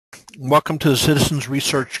Welcome to the Citizens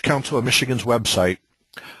Research Council of Michigan's website.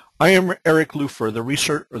 I am Eric Lufer,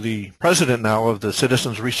 the president now of the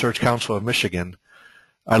Citizens Research Council of Michigan.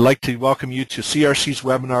 I'd like to welcome you to CRC's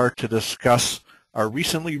webinar to discuss our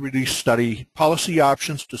recently released study, Policy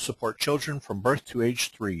Options to Support Children from Birth to Age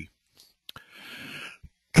 3.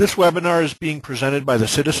 This webinar is being presented by the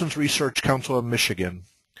Citizens Research Council of Michigan.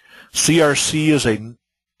 CRC is a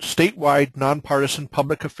statewide nonpartisan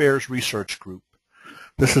public affairs research group.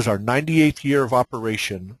 This is our 98th year of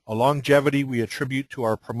operation, a longevity we attribute to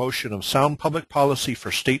our promotion of sound public policy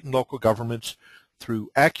for state and local governments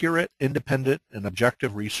through accurate, independent, and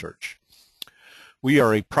objective research. We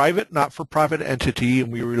are a private, not-for-profit entity,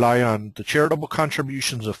 and we rely on the charitable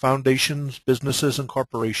contributions of foundations, businesses, and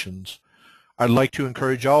corporations. I'd like to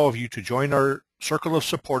encourage all of you to join our circle of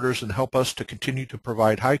supporters and help us to continue to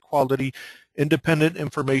provide high-quality, independent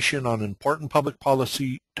information on important public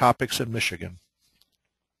policy topics in Michigan.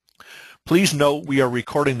 Please note we are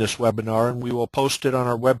recording this webinar and we will post it on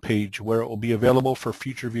our webpage where it will be available for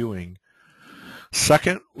future viewing.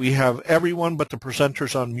 Second, we have everyone but the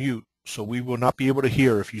presenters on mute, so we will not be able to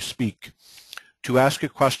hear if you speak. To ask a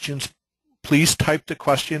question, please type the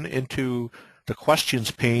question into the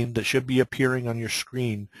questions pane that should be appearing on your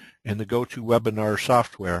screen in the GoToWebinar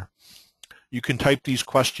software. You can type these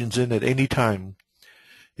questions in at any time.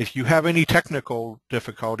 If you have any technical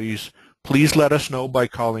difficulties, please let us know by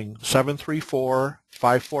calling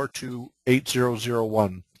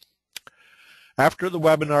 734-542-8001. After the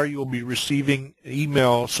webinar, you will be receiving an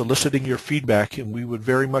email soliciting your feedback, and we would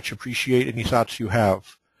very much appreciate any thoughts you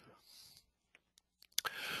have.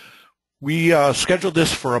 We scheduled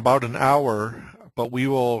this for about an hour, but we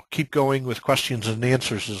will keep going with questions and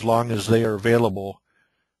answers as long as they are available,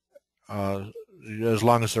 as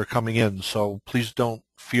long as they're coming in. So please don't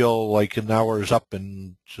feel like an hour is up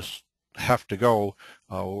and just have to go.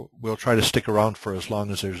 We'll try to stick around for as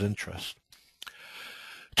long as there's interest.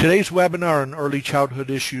 Today's webinar on early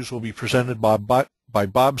childhood issues will be presented by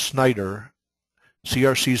Bob Schneider,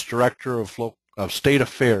 CRC's Director of State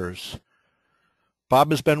Affairs.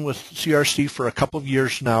 Bob has been with CRC for a couple of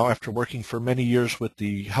years now after working for many years with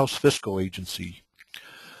the House Fiscal Agency.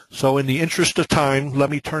 So in the interest of time, let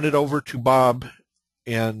me turn it over to Bob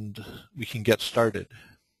and we can get started.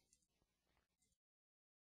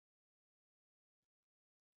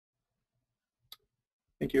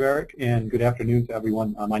 Thank you, Eric, and good afternoon to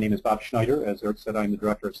everyone. My name is Bob Schneider. As Eric said, I'm the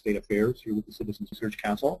Director of State Affairs here with the Citizens Research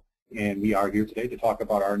Council, and we are here today to talk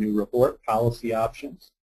about our new report, Policy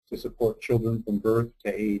Options to Support Children from Birth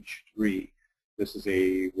to Age 3. This is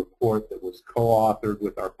a report that was co-authored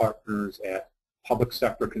with our partners at Public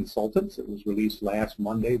Sector Consultants. It was released last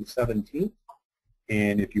Monday, the 17th,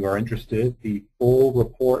 and if you are interested, the full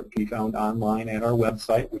report can be found online at our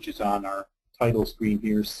website, which is on our title screen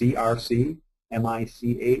here, crcmich.org.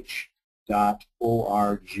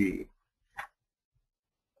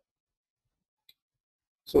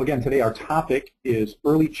 So again, today our topic is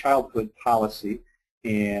early childhood policy,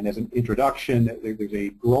 and as an introduction, there's a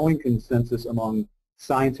growing consensus among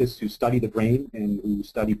scientists who study the brain and who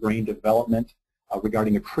study brain development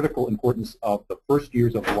regarding the critical importance of the first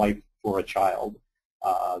years of life for a child.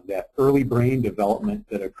 That early brain development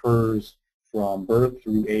that occurs from birth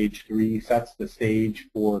through age 3 sets the stage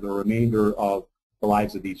for the remainder of the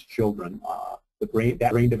lives of these children. That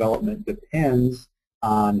brain development depends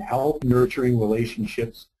on healthy, nurturing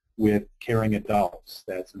relationships with caring adults.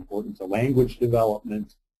 That's important to language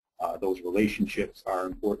development. Those relationships are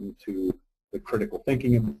important to the critical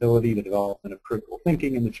thinking ability, the development of critical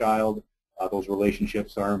thinking in the child. Those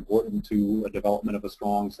relationships are important to a development of a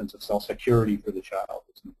strong sense of self-security for the child.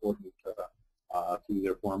 It's important through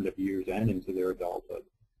their formative years and into their adulthood.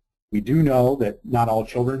 We do know that not all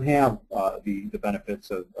children have the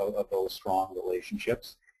benefits of those strong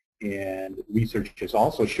relationships, and research has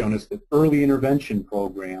also shown us that early intervention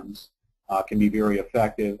programs can be very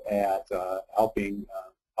effective at helping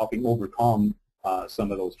overcome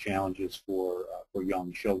some of those challenges for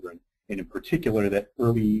young children. And in particular, that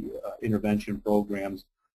early intervention programs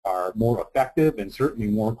are more effective and certainly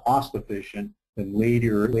more cost efficient than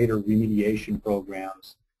later remediation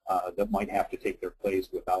programs that might have to take their place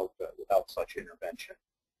without such intervention.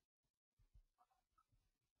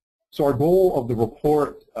 So our goal of the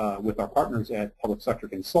report with our partners at Public Sector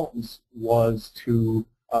Consultants was to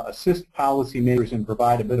assist policymakers and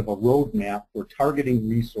provide a bit of a roadmap for targeting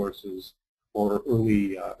resources for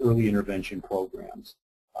early intervention programs.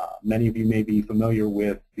 Many of you may be familiar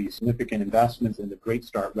with the significant investments in the Great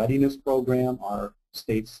Start Readiness Program, our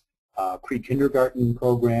state's pre-kindergarten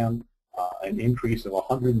program, an increase of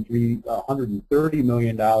 $130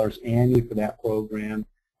 million annually for that program,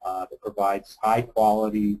 that provides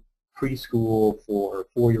high-quality preschool for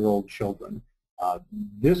 4-year-old children.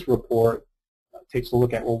 This report takes a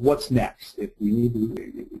look at, well, what's next? If we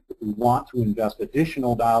want to invest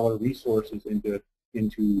additional dollar resources into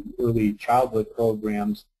early childhood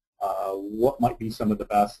programs, what might be some of the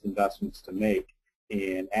best investments to make?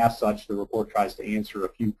 And as such, the report tries to answer a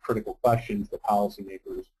few critical questions that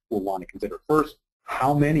policymakers will want to consider. First,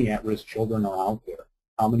 how many at-risk children are out there?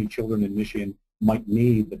 How many children in Michigan might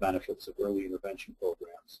need the benefits of early intervention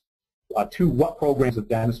programs? Two, what programs have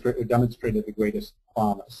demonstrated the greatest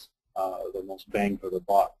promise, the most bang for the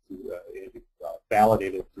buck,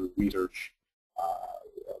 validated through research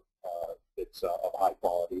that's of high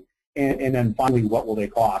quality? And then finally, what will they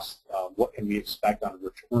cost? What can we expect on a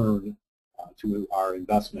return to our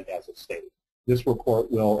investment as a state? This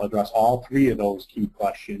report will address all three of those key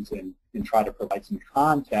questions and try to provide some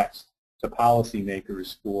context to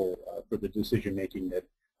policymakers for the decision making that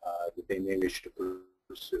they may wish to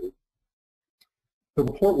pursue. The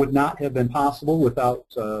report would not have been possible without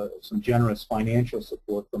some generous financial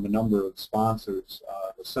support from a number of sponsors.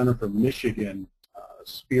 The Center for Michigan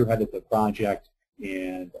spearheaded the project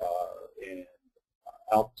and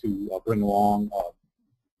helped to bring along a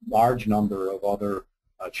large number of other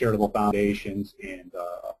charitable foundations and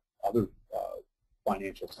other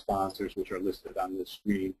financial sponsors, which are listed on this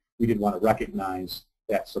screen. We did want to recognize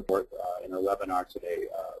that support in our webinar today.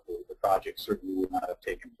 The project certainly would not have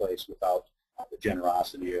taken place without the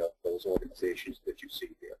generosity of those organizations that you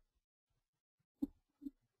see here.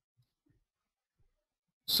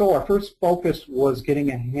 So our first focus was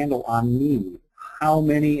getting a handle on need. How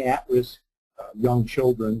many at-risk young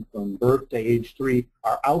children from birth to age 3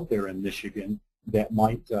 are out there in Michigan that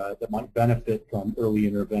might benefit from early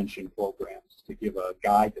intervention programs, to give a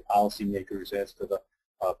guide to policymakers as to the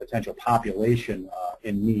potential population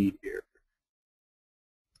in need here.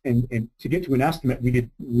 And to get to an estimate, we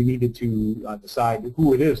needed to decide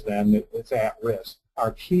who it is then that's at risk.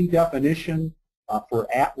 Our key definition for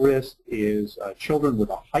at-risk is children with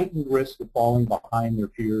a heightened risk of falling behind their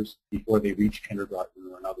peers before they reach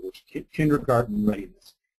kindergarten, or in other words, kindergarten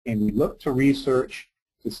readiness. And we looked to research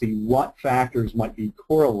to see what factors might be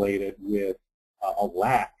correlated with a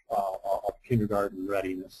lack of kindergarten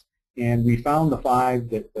readiness. And we found the 5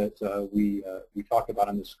 that we talked about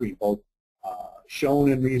on the screen, both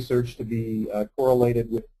shown in research to be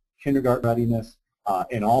correlated with kindergarten readiness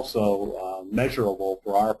and also measurable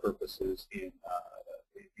for our purposes in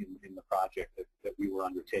the project that we were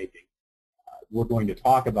undertaking. We're going to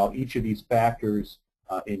talk about each of these factors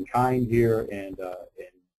in kind here and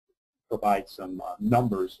provide some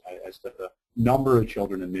numbers as to the number of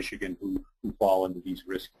children in Michigan who fall into these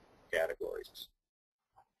risk categories.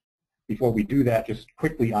 Before we do that, just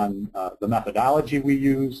quickly on the methodology we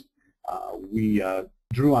used. We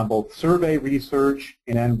drew on both survey research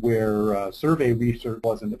and then where survey research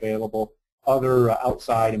wasn't available, other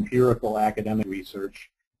outside empirical academic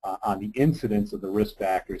research on the incidence of the risk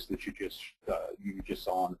factors that you just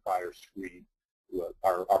saw on the prior screen.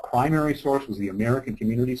 Our primary source was the American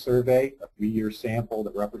Community Survey, a 3-year sample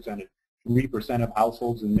that represented 3% of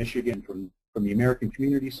households in Michigan. From the American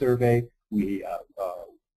Community Survey, we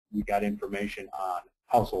got information on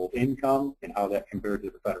household income and how that compared to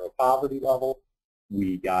the federal poverty level.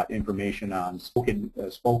 We got information on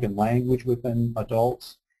spoken language within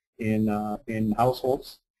adults in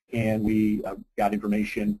households, and we got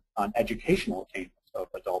information on educational attainment of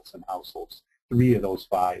adults in households. 3 of those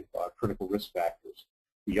 5 critical risk factors.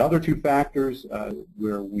 The other 2 factors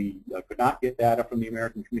where we could not get data from the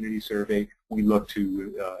American Community Survey, we looked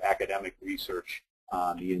to academic research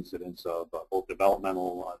on the incidence of both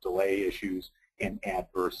developmental delay issues and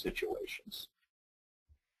adverse situations.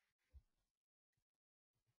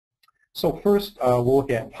 So first, we'll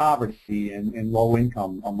look at poverty and low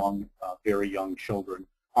income among very young children.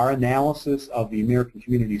 Our analysis of the American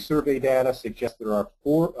Community Survey data suggests there are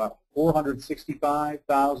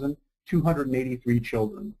 465,283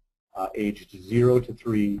 children aged 0 to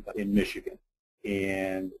 3 in Michigan.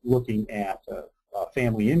 And looking at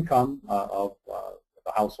family income of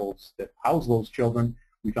the households that house those children,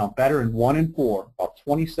 we found better in 1 in 4, about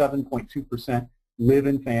 27.2% live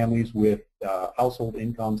in families with household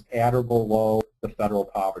incomes at or below the federal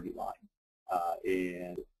poverty line.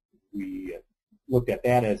 And we looked at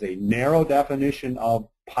that as a narrow definition of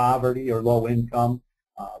poverty or low income.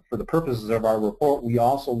 For the purposes of our report, we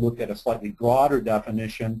also looked at a slightly broader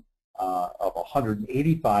definition of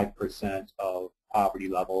 185% of poverty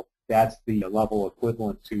level. That's the level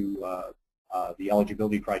equivalent to the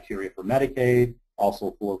eligibility criteria for Medicaid,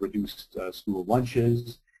 also for reduced school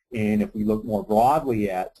lunches, And if we look more broadly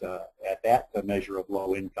at that measure of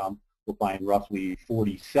low income, we'll find roughly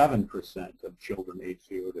 47% of children aged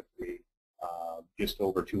 0 to 3, just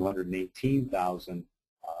over 218,000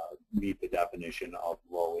 meet the definition of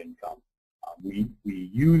low income. We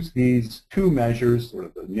use these two measures, sort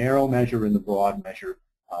of the narrow measure and the broad measure,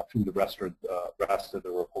 through the rest of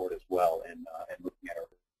the report as well, and looking at our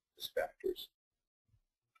risk factors.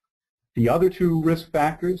 The other two risk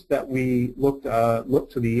factors that we looked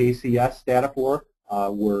to the ACS data for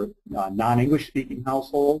were non-English speaking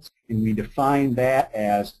households, and we defined that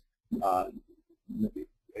as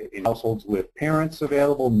in households with parents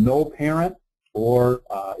available, no parent, or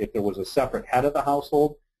if there was a separate head of the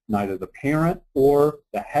household, neither the parent or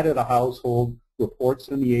the head of the household reports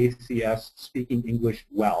in the ACS speaking English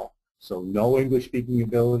well. So no English speaking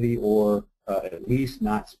ability, or at least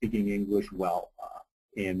not speaking English well.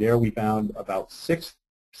 And there we found about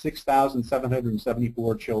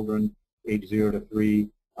 6,774 children aged 0 to 3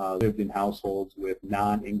 lived in households with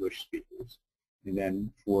non-English speakers. And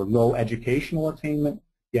then for low educational attainment,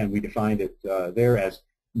 again, we defined it there as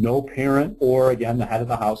no parent or, again, the head of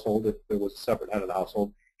the household, if there was a separate head of the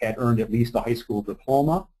household, had earned at least a high school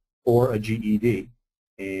diploma or a GED.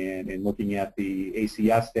 And in looking at the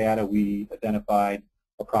ACS data, we identified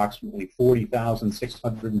approximately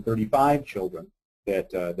 40,635 children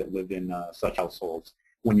that lived in such households.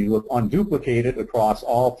 When you look unduplicated across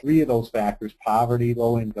all three of those factors, poverty,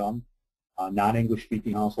 low income, non-English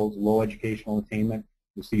speaking households, low educational attainment,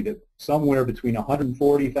 you see that somewhere between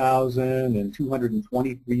 140,000 and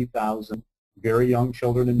 223,000 very young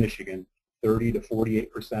children in Michigan, 30 to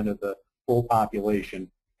 48% of the full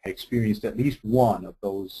population, had experienced at least one of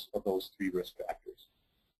those three risk factors.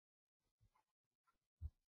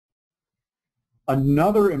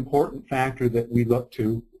 Another important factor that we looked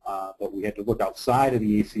to, but we had to look outside of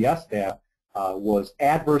the ACS data, was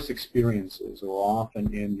adverse experiences, or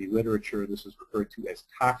often in the literature this is referred to as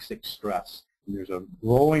toxic stress. And there's a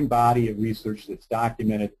growing body of research that's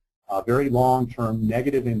documented very long-term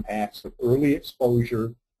negative impacts of early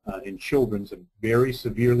exposure in children to very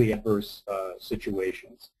severely adverse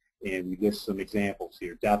situations. And we list some examples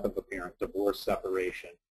here: death of a parent, divorce, separation,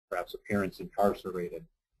 perhaps a parent's incarcerated,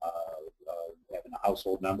 having a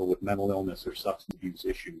household member with mental illness or substance abuse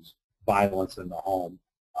issues, violence in the home.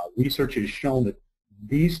 Research has shown that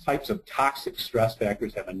these types of toxic stress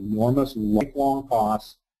factors have enormous lifelong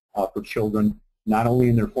costs for children, not only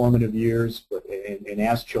in their formative years and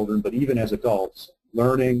as children, but even as adults,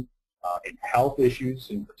 learning, in health issues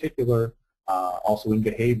in particular, also in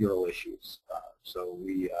behavioral issues. So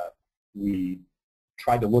we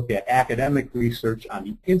tried to look at academic research on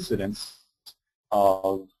the incidence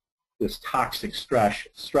of this toxic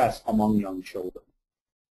stress among young children.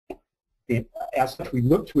 As such, we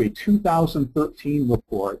looked to a 2013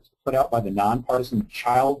 report put out by the nonpartisan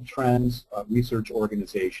Child Trends Research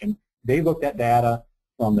Organization. They looked at data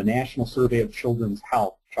from the National Survey of Children's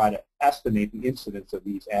Health to try to estimate the incidence of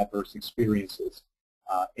these adverse experiences.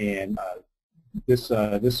 This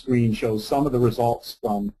screen shows some of the results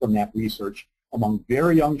from that research among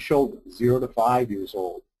very young children, 0 to 5 years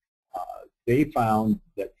old. They found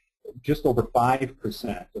that just over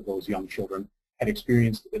 5% of those young children had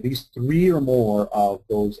experienced at least 3 or more of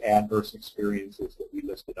those adverse experiences that we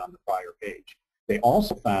listed on the prior page. They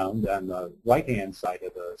also found on the right-hand side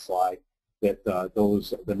of the slide that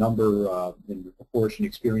the number in the proportion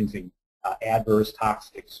experiencing adverse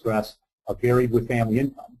toxic stress varied with family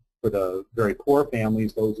income. For the very poor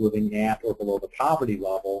families, those living at or below the poverty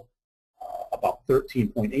level, about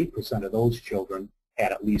 13.8% of those children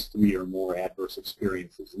had at least 3 or more adverse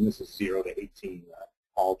experiences, and this is 0 to 18,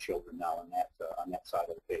 all children now on that side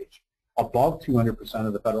of the page. Above 200%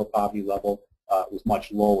 of the federal poverty level was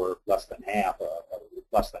much lower, less than half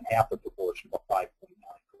the proportion, about 5.9%.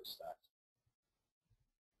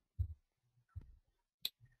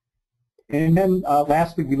 And then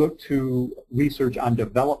lastly, we looked to research on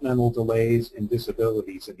developmental delays and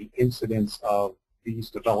disabilities and the incidence of these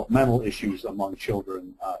developmental issues among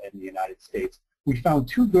children in the United States. We found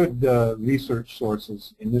 2 good research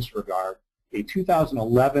sources in this regard. A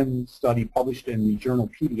 2011 study published in the journal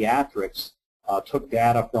Pediatrics took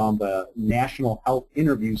data from the National Health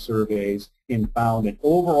Interview Surveys and found an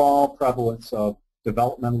overall prevalence of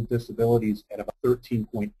developmental disabilities at about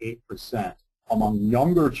 13.8%. Among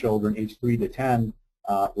younger children, aged 3 to 10,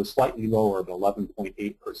 was slightly lower at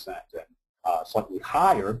 11.8%, and slightly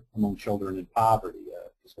higher among children in poverty,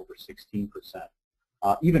 just over 16%.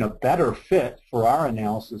 Even a better fit for our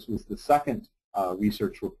analysis was the second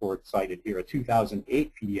research report cited here, a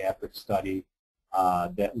 2008 pediatric study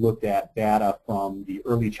that looked at data from the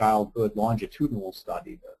early childhood longitudinal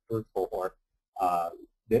study, the third cohort.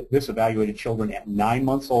 This evaluated children at 9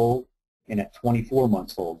 months old and at 24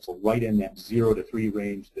 months old, so right in that 0 to 3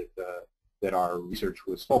 range that our research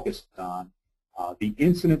was focused on. The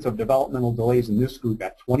incidence of developmental delays in this group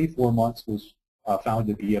at 24 months was found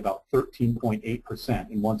to be about 13.8%,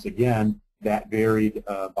 and once again, that varied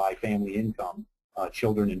by family income.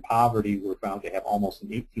 Children in poverty were found to have almost an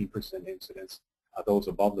 18% incidence. Those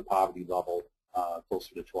above the poverty level,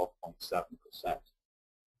 closer to 12.7%.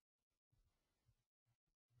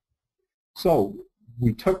 So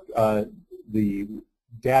we took the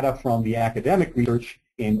data from the academic research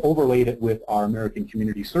and overlaid it with our American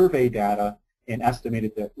Community Survey data and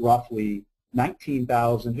estimated that roughly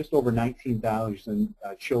 19,000, just over 19,000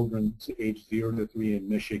 children aged 0 to 3 in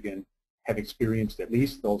Michigan have experienced at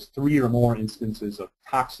least those 3 or more instances of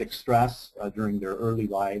toxic stress during their early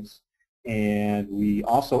lives. And we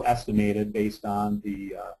also estimated, based on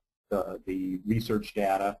the research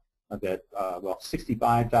data, that well,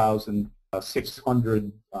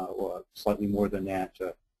 65,600, or slightly more than that,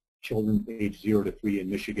 children aged 0 to 3 in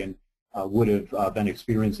Michigan would have been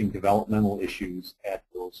experiencing developmental issues at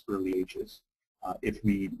those early ages. If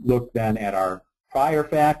we look then at our prior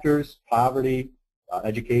factors, poverty,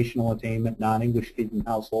 educational attainment, non-English speaking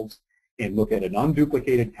households, and look at an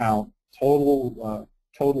unduplicated count, total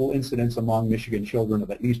incidence among Michigan children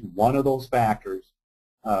of at least one of those factors,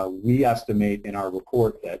 we estimate in our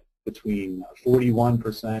report that between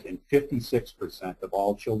 41% and 56% of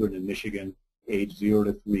all children in Michigan aged 0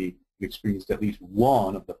 to 3 experienced at least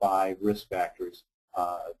one of the 5 risk factors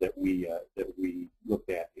that we looked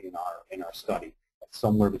at in our study.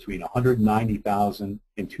 Somewhere between 190,000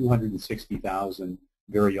 and 260,000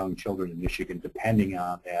 very young children in Michigan, depending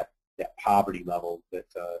on that poverty level that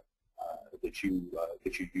you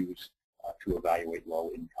use to evaluate low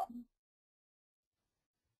income.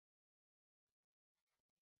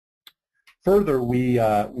 Further, we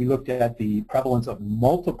looked at the prevalence of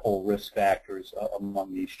multiple risk factors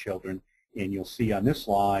among these children, and you'll see on this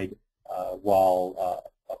slide, while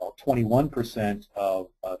about 21% of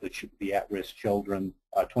the at-risk children,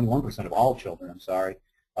 21% of all children, I'm sorry,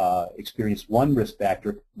 experienced one risk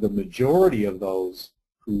factor, the majority of those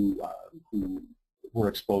who were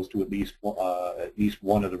exposed to at least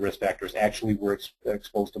one of the risk factors actually were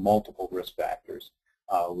exposed to multiple risk factors.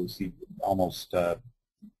 We see almost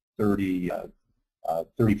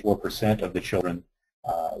 34% of the children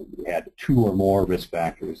had 2 or more risk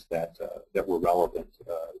factors that were relevant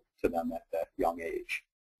to them at that young age.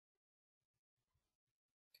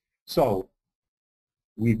 So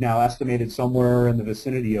we've now estimated somewhere in the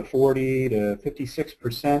vicinity of 40 to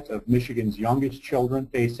 56% of Michigan's youngest children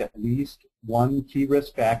face at least one key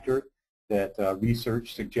risk factor that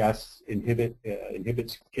research suggests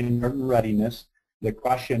inhibits kindergarten readiness. The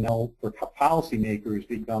question now for policymakers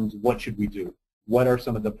becomes, what should we do? What are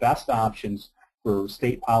some of the best options for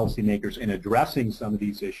state policymakers in addressing some of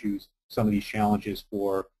these issues, some of these challenges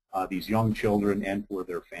for these young children and for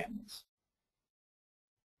their families?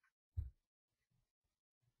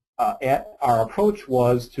 Our approach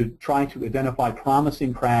was to try to identify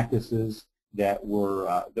promising practices that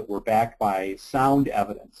were backed by sound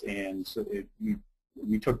evidence, and so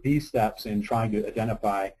we took these steps in trying to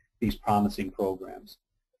identify these promising programs.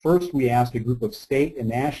 First, we asked a group of state and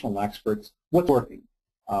national experts what's working.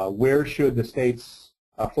 Where should the states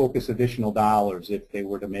focus additional dollars if they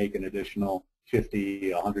were to make an additional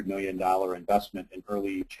 $50, $100 million investment in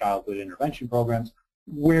early childhood intervention programs?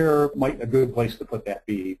 Where might a good place to put that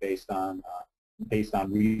be based on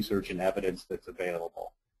research and evidence that's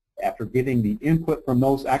available? After getting the input from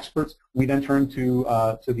those experts, we then turned to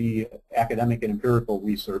the academic and empirical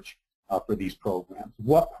research for these programs.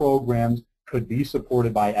 What programs could be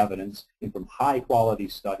supported by evidence and from high-quality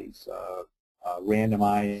studies,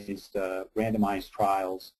 randomized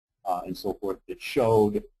trials, and so forth that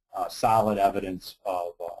showed solid evidence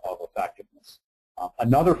of effectiveness.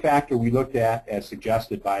 Another factor we looked at, as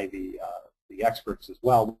suggested by the experts as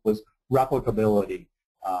well, was replicability.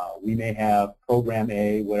 We may have program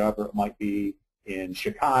A, whatever it might be, in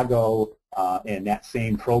Chicago, and that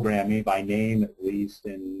same program, maybe by name at least,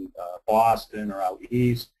 in Boston or out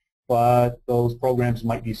east, but those programs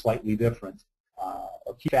might be slightly different.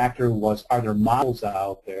 A key factor was, are there models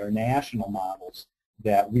out there, national models,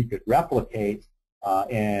 that we could replicate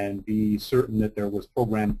and be certain that there was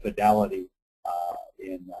program fidelity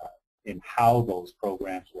in how those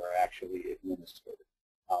programs were actually administered.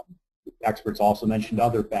 Experts also mentioned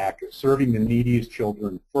other factors: serving the neediest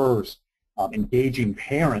children first, engaging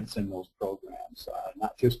parents in those programs,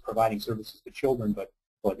 not just providing services to children, but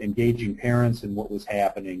but engaging parents in what was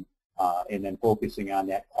happening and then focusing on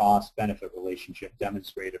that cost-benefit relationship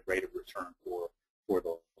demonstrated rate of return for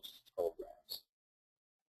those programs.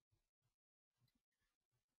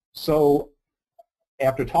 So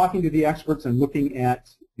after talking to the experts and looking at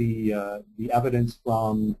the evidence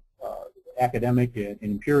from academic and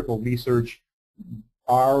empirical research,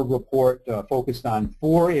 our report focused on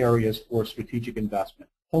 4 areas for strategic investment: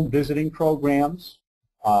 home visiting programs,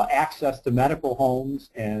 access to medical homes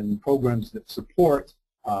and programs that support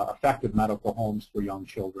effective medical homes for young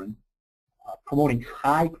children, promoting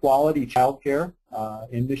high-quality child care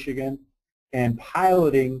in Michigan, and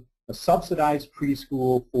piloting a subsidized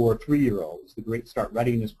preschool for 3-year-olds. The Great Start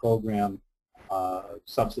Readiness Program,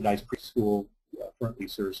 subsidized preschool, currently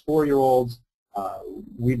serves 4-year-olds.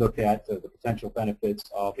 We looked at the potential benefits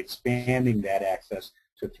of expanding that access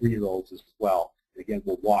to 3-year-olds as well. Again,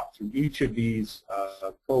 we'll walk through each of these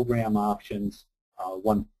program options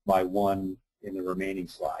one by one in the remaining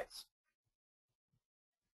slides.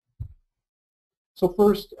 So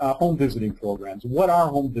first, home visiting programs. What are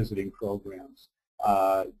home visiting programs?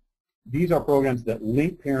 These are programs that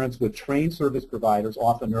link parents with trained service providers,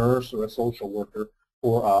 often a nurse or a social worker,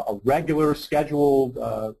 for a regular scheduled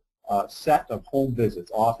set of home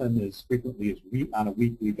visits, often as frequently as on a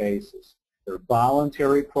weekly basis. They're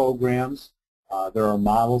voluntary programs. There are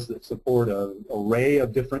models that support an array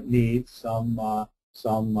of different needs. Some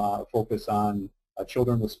focus on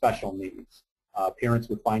children with special needs, parents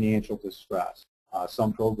with financial distress.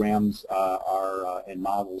 Some programs and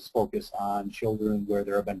models focus on children where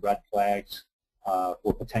there have been red flags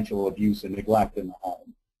for potential abuse and neglect in the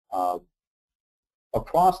home.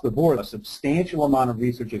 Across the board, a substantial amount of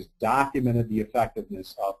research has documented the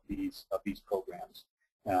effectiveness of these programs.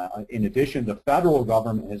 In addition, the federal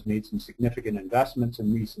government has made some significant investments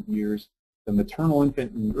in recent years. The Maternal,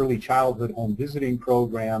 Infant, and Early Childhood Home Visiting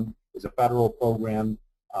Program is a federal program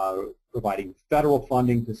providing federal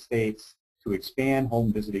funding to states to expand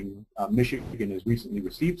home visiting. Michigan has recently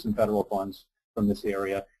received some federal funds from this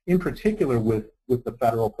area. In particular, with the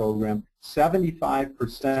federal program,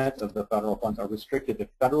 75% of the federal funds are restricted to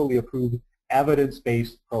federally approved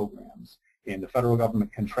evidence-based programs. And the federal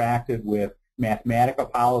government contracted with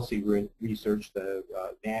Mathematica Policy Research, the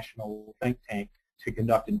national think tank, to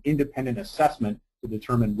conduct an independent assessment to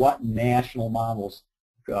determine what national models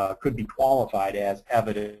could be qualified as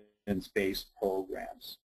evidence-based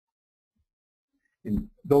programs. And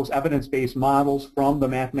those evidence-based models from the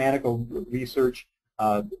Mathematical research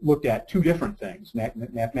looked at 2 different things.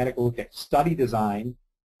 Mathematical looked at study design,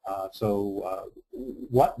 not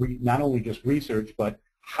only just research, but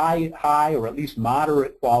high or at least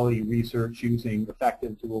moderate quality research using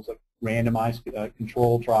effective tools like randomized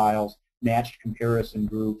control trials, matched comparison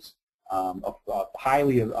groups,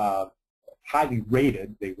 highly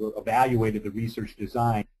rated. They evaluated the research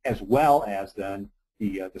design as well as then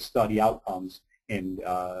the study outcomes. In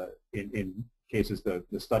cases, the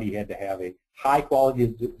study had to have a high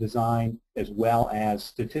quality design as well as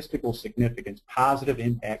statistical significance, positive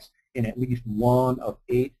impacts in at least one of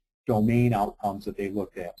 8 domain outcomes that they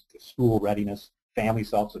looked at: school readiness, family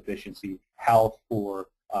self-sufficiency, health for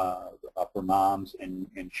moms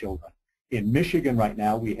and children. In Michigan right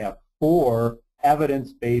now, we have 4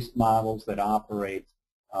 evidence-based models that operate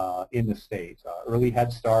in the state: Early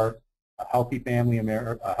Head Start, Healthy Families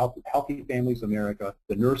America,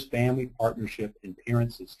 the Nurse Family Partnership, and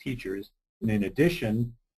Parents as Teachers. And in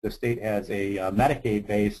addition, the state has a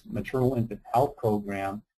Medicaid-based maternal infant health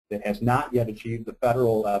program that has not yet achieved the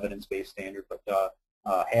federal evidence-based standard, but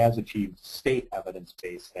has achieved state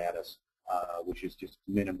evidence-based status, which is just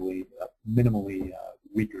minimally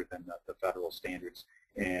weaker than the federal standards.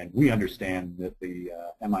 And we understand that the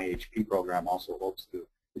MIHP program also hopes to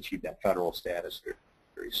achieve that federal status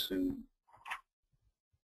very soon.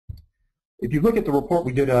 If you look at the report,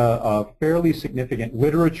 we did a fairly significant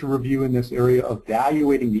literature review in this area,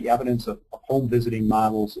 evaluating the evidence of home visiting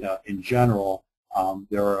models in general.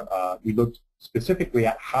 We looked specifically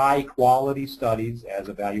at high-quality studies as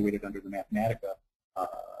evaluated under the Mathematica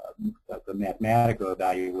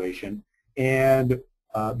evaluation, and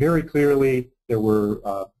very clearly there were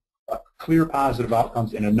clear positive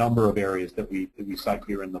outcomes in a number of areas that we cite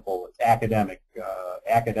here in the bullets: academic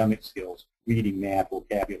skills, reading, math,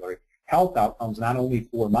 vocabulary; health outcomes not only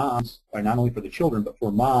for moms, or not only for the children, but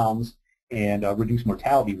for moms, and reduced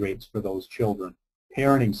mortality rates for those children;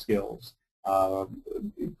 parenting skills,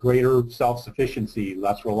 greater self-sufficiency,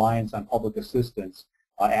 less reliance on public assistance,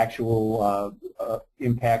 actual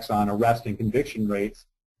impacts on arrest and conviction rates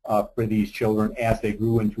for these children as they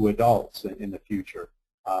grew into adults in the future.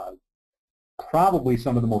 probably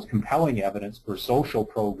some of the most compelling evidence for social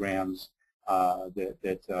programs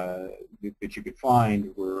that you could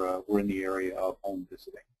find were in the area of home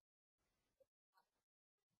visiting.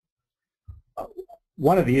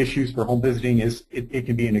 One of the issues for home visiting is it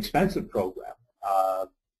can be an expensive program.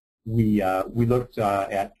 We looked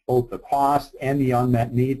at both the cost and the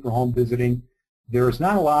unmet need for home visiting. There's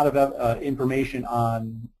not a lot of information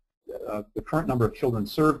on the current number of children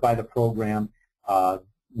served by the program.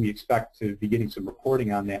 We expect to be getting some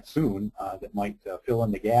reporting on that soon that might fill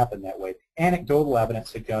in the gap in that way. Anecdotal evidence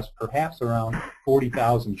suggests perhaps around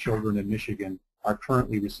 40,000 children in Michigan are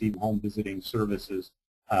currently receiving home visiting services,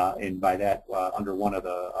 and by that under one of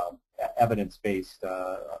the evidence-based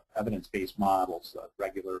models,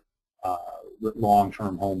 regular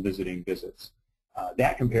long-term home visiting visits.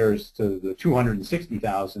 That compares to the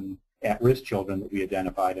 260,000 at-risk children that we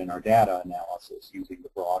identified in our data analysis using the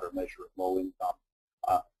broader measure of low income.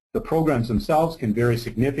 The programs themselves can vary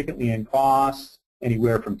significantly in costs,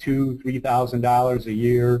 anywhere from $2,000 to $3,000 a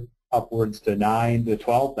year, upwards to $9,000 to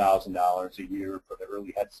 $12,000 a year for the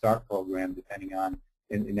early Head Start program, depending on,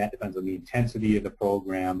 and that depends on the intensity of the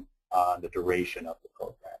program, the duration of the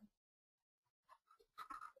program.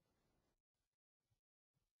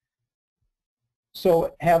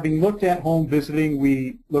 So having looked at home visiting,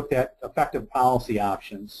 we looked at effective policy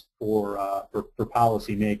options for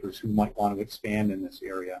policymakers who might want to expand in this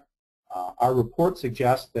area. Our report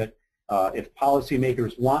suggests that if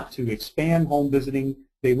policymakers want to expand home visiting,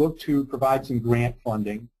 they look to provide some grant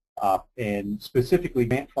funding, and specifically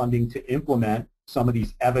grant funding to implement some of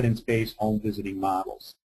these evidence-based home visiting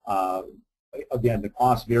models. Again, the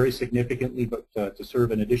cost varies significantly, but to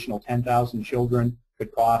serve an additional 10,000 children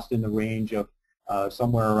could cost in the range of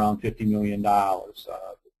somewhere around $50 million.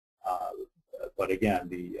 But again,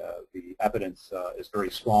 the evidence is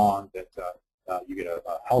very strong that you get a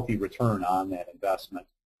healthy return on that investment.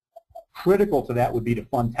 Critical to that would be to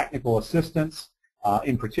fund technical assistance.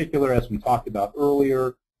 In particular, as we talked about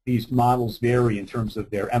earlier, these models vary in terms of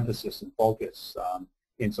their emphasis and focus.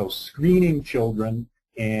 And so screening children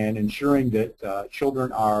and ensuring that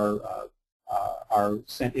children are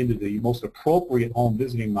sent into the most appropriate home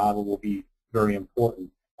visiting model will be very important.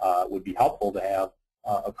 Would be helpful to have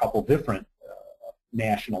a couple different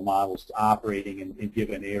national models operating in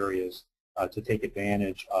given areas to take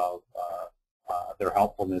advantage of their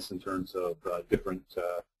helpfulness in terms of different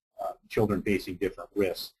children facing different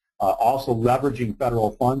risks. Also leveraging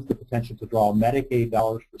federal funds, the potential to draw Medicaid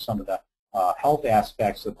dollars for some of the health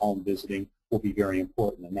aspects of home visiting will be very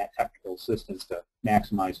important, and that technical assistance to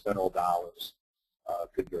maximize federal dollars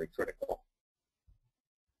could be very critical.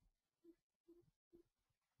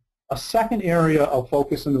 A second area of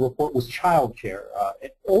focus in the report was child care.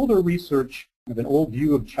 Older research of an old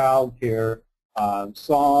view of child care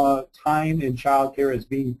saw time in child care as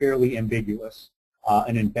being fairly ambiguous.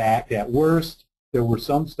 And in fact, at worst, there were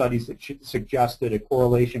some studies that suggested a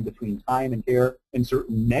correlation between time and care and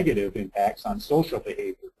certain negative impacts on social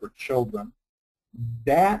behavior for children.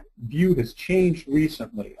 That view has changed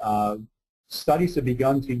recently. Studies have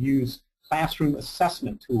begun to use classroom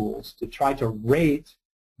assessment tools to try to rate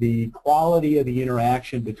the quality of the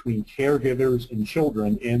interaction between caregivers and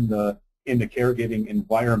children in the caregiving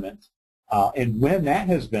environment. And when that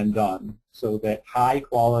has been done, so that high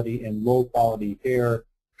quality and low quality care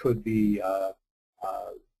could be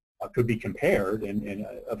compared and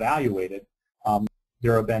evaluated,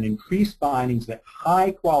 there have been increased findings that high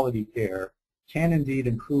quality care can indeed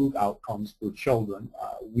improve outcomes for children.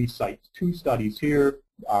 We cite two studies here.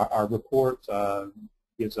 Our report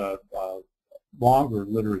gives a longer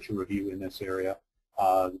literature review in this area.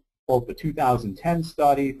 Both the 2010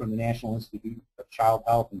 study from the National Institute of Child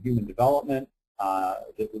Health and Human Development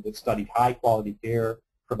that studied high quality care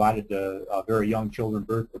provided to very young children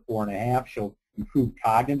birth to 4.5 showed improved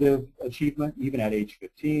cognitive achievement even at age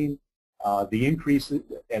 15. The increase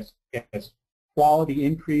as quality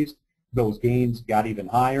increased, those gains got even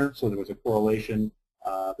higher, so there was a correlation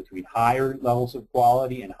between higher levels of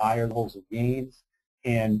quality and higher levels of gains.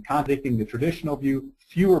 And contradicting the traditional view,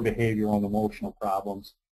 fewer behavioral and emotional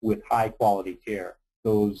problems with high quality care.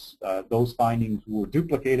 Those findings were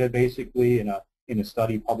duplicated basically in a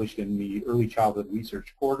study published in the Early Childhood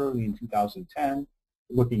Research Quarterly in 2010,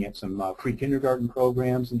 looking at some pre-kindergarten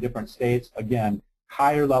programs in different states. Again,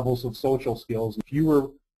 higher levels of social skills, fewer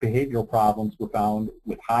behavioral problems were found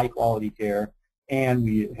with high quality care, and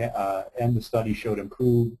the study showed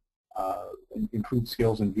improved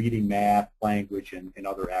skills in reading, math, language, and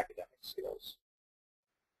other academic skills.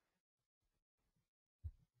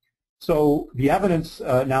 So the evidence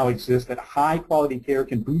now exists that high quality care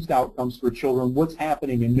can boost outcomes for children. What's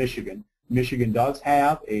happening in Michigan? Michigan does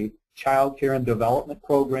have a child care and development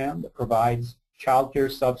program that provides child care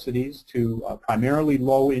subsidies to primarily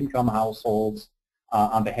low-income households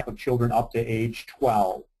on behalf of children up to age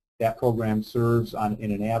 12. That program serves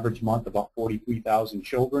in an average month about 43,000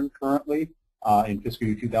 children currently. In fiscal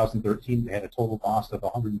year 2013, they had a total cost of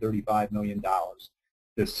 $135 million.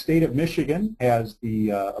 The state of Michigan has the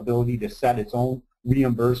ability to set its own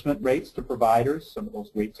reimbursement rates to providers. Some of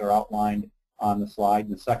those rates are outlined on the slide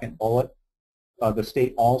in the second bullet. The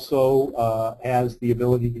state also has the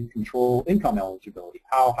ability to control income eligibility.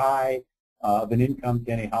 How high of an income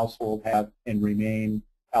can a household have and remain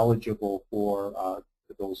eligible for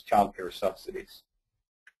those child care subsidies?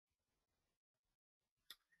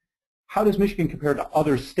 How does Michigan compare to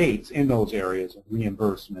other states in those areas of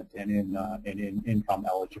reimbursement and in income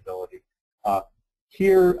eligibility?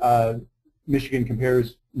 Here, Michigan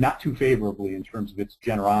compares not too favorably in terms of its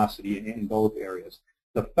generosity in both areas.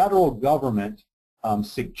 The federal government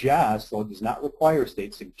suggests, though it does not require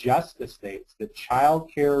states, suggests to states that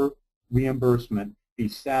child care reimbursement be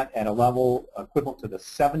set at a level equivalent to the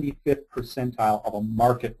 75th percentile of a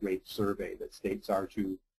market rate survey that states are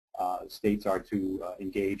to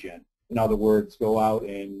engage in. In other words, go out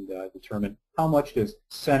and determine how much does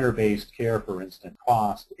center-based care, for instance,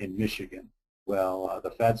 cost in Michigan. Well,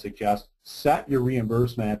 the Fed suggests set your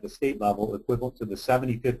reimbursement at the state level equivalent to the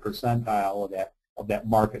 75th percentile of that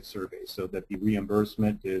market survey, so that the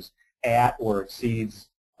reimbursement is at or exceeds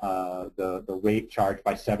the rate charged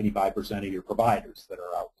by 75% of your providers that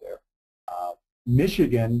are out there.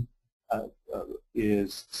 Michigan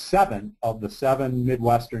is 7 of the 7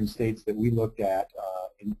 Midwestern states that we looked at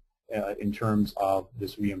in terms of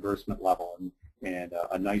this reimbursement level, and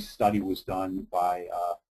a nice study was done by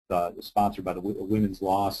sponsored by the Women's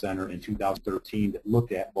Law Center in 2013 that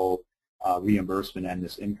looked at both reimbursement and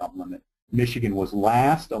this income limit. Michigan was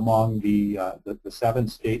last among the 7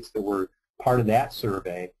 states that were part of that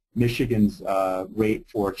survey. Michigan's rate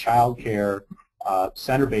for child care,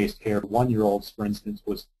 center-based care, 1-year-olds, for instance,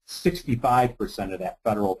 was 65% of that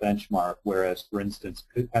federal benchmark, whereas, for instance,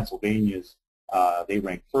 Pennsylvania's, they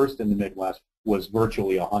ranked first in the Midwest, was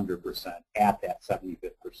virtually 100% at that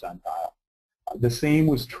 75th percentile. The same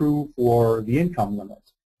was true for the income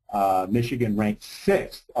limit. Michigan ranked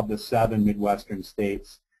 6th of the 7 Midwestern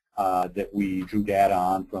states that we drew data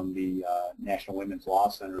on from the National Women's Law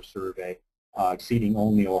Center survey, exceeding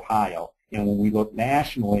only Ohio. And when we look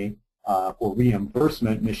nationally for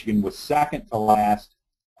reimbursement, Michigan was second to last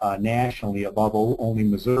nationally, above only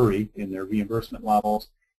Missouri in their reimbursement levels,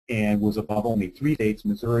 and was above only 3 states,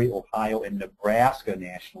 Missouri, Ohio, and Nebraska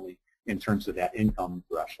nationally in terms of that income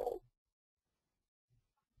threshold.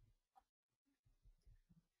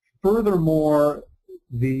 Furthermore,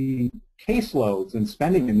 the caseloads and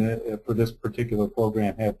spending for this particular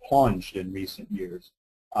program have plunged in recent years.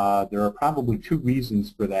 There are probably 2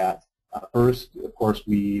 reasons for that. First, of course,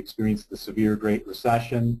 we experienced the severe Great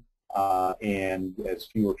Recession, and as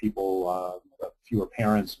fewer people, fewer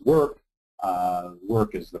parents work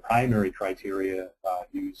is the primary criteria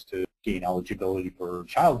used to gain eligibility for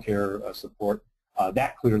child care support.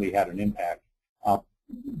 That clearly had an impact.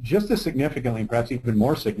 Just as significantly, and perhaps even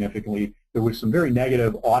more significantly, there were some very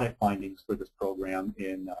negative audit findings for this program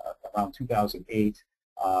in around 2008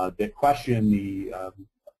 that questioned the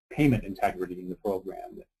payment integrity in the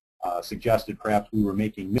program, that suggested perhaps we were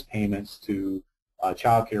making mispayments to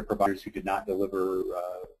child care providers who did not deliver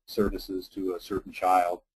services to a certain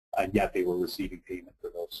child, and yet they were receiving payment for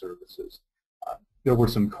those services. There were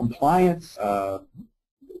some compliance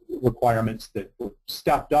requirements that were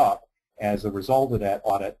stepped up as a result of that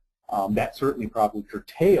audit. That certainly probably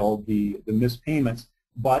curtailed the mispayments,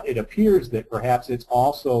 but it appears that perhaps it's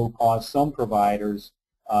also caused some providers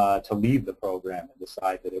to leave the program and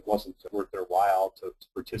decide that it wasn't worth their while to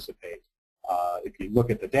participate. If you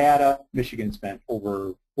look at the data, Michigan spent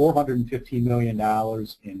over $415 million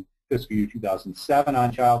in fiscal year 2007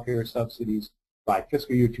 on child care subsidies. By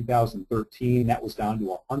fiscal year 2013, that was down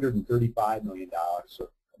to $135 million. So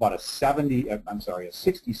about a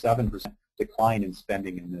 67% decline in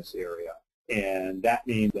spending in this area, and that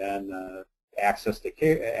means then access to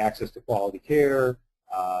care, access to quality care,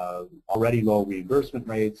 already low reimbursement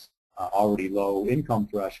rates, already low income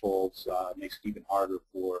thresholds, makes it even harder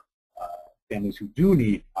for families who do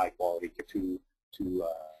need high quality care to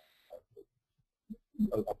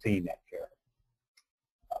obtain that care.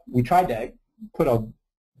 We tried to put a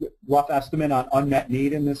rough estimate on unmet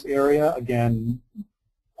need in this area. Again,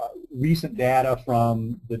 recent data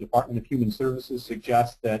from the Department of Human Services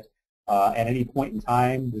suggests that at any point in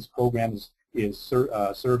time, this program is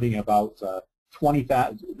serving about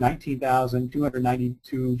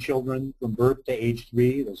 19,292 children from birth to age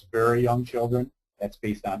 3, those very young children. That's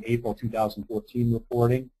based on April 2014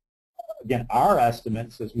 reporting. Again, our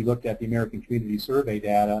estimates, as we looked at the American Community Survey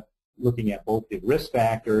data, looking at both the risk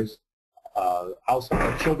factors,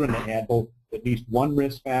 household children that had both at least one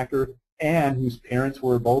risk factor and whose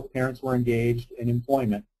both parents were engaged in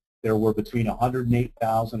employment, there were between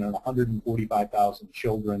 108,000 and 145,000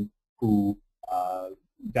 children who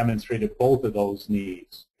demonstrated both of those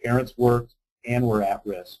needs. Parents worked and were at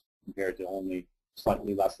risk, compared to only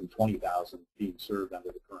slightly less than 20,000 being served under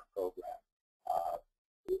the current program.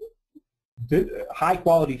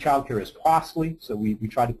 High-quality child care is costly, so we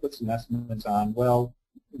try to put some estimates on, well,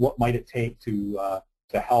 what might it take to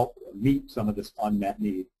help meet some of this unmet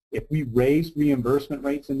need. If we raise reimbursement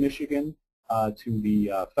rates in Michigan to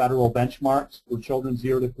the federal benchmarks for children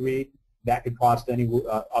 0 to 3, that could cost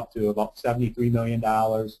up to about $73 million.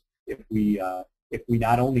 If we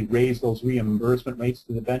not only raise those reimbursement rates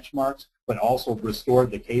to the benchmarks, but also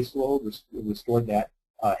restored the caseload, restored that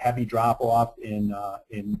heavy drop-off in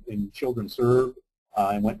children served,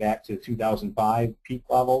 and went back to 2005 peak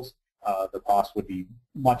levels, the cost would be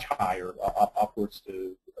much higher, upwards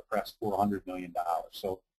to perhaps $400 million.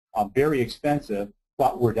 So very expensive,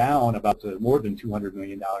 but we're down about more than $200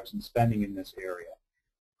 million in spending in this area.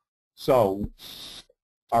 So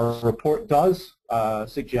our report does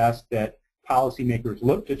suggest that policymakers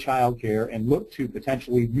look to child care and look to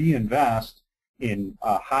potentially reinvest in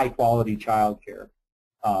high-quality child care.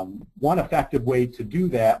 One effective way to do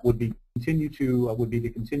that would be to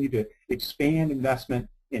continue to expand investment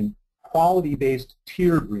in quality-based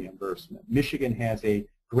tiered reimbursement. Michigan has a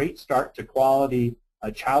great start to quality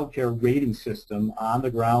child care rating system on the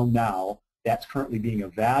ground now. That's currently being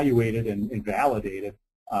evaluated and validated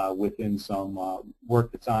within some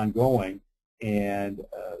work that's ongoing. And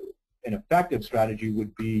an effective strategy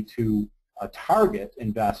would be to target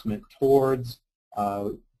investment towards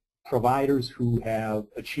providers who have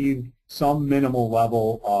achieved some minimal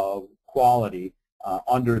level of quality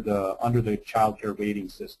under the child care rating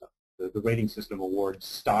system. The rating system awards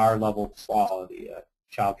star-level quality. A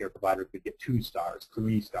child care provider could get 2 stars,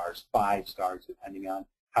 3 stars, 5 stars, depending on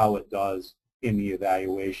how it does in the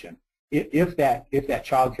evaluation. If that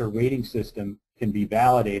child care rating system can be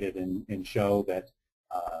validated and show that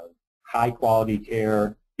high-quality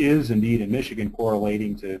care is indeed in Michigan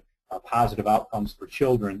correlating to positive outcomes for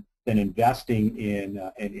children, then investing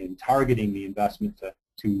in targeting the investment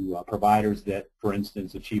to providers that, for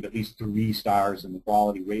instance, achieve at least 3 stars in the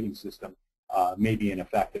quality rating system may be an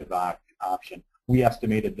effective option. We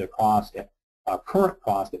estimated the cost current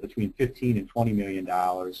cost at between $15 and $20 million,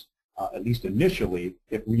 at least initially,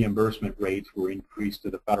 if reimbursement rates were increased to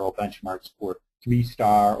the federal benchmarks for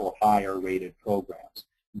 3-star or higher rated programs.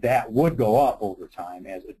 That would go up over time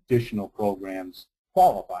as additional programs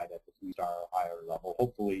qualified at the 3-star or higher level,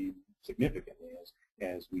 hopefully significantly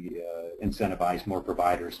as we incentivize more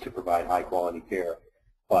providers to provide high-quality care.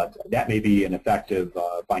 But that may be an effective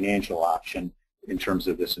financial option in terms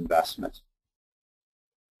of this investment.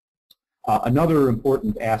 Another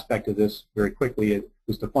important aspect of this, very quickly,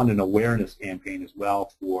 was to fund an awareness campaign as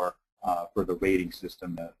well for the rating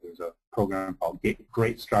system. There's a program called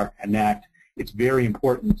Great Start Connect. It's very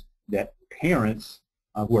important that parents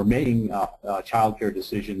who are making child care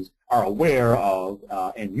decisions are aware of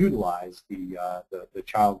and utilize the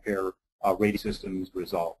child care rating system's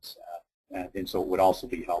results. And so it would also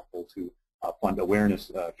be helpful to fund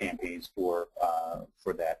awareness campaigns for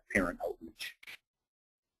that parent outreach.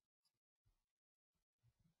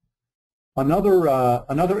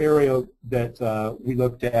 Another area that we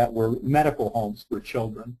looked at were medical homes for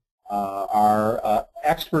children. Our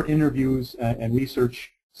expert interviews and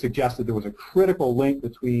research suggested there was a critical link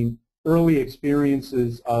between early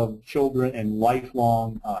experiences of children and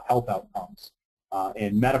lifelong health outcomes.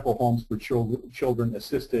 And medical homes for children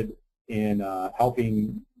assisted in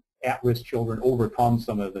helping at-risk children overcome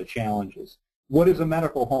some of the challenges. What is a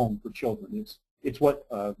medical home for children? It's what,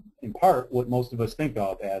 in part, what most of us think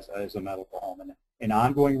of as a medical home. An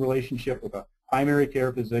ongoing relationship with a primary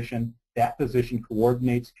care physician. That physician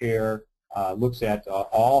coordinates care, looks at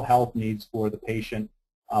all health needs for the patient.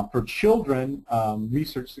 For children,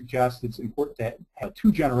 research suggests it's important to have a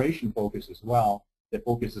 2-generation focus as well that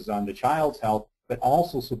focuses on the child's health, but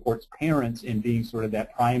also supports parents in being sort of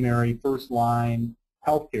that primary first-line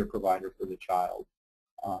healthcare provider for the child.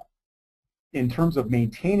 In terms of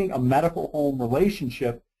maintaining a medical home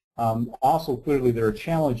relationship, also clearly there are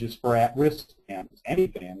challenges for at-risk families, any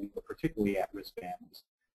family, but particularly at-risk families.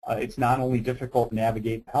 It's not only difficult to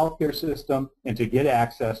navigate the healthcare system and to get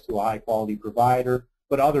access to a high-quality provider,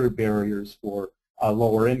 but other barriers for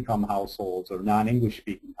lower income households or non-English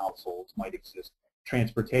speaking households might exist.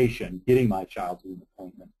 Transportation, getting my child to an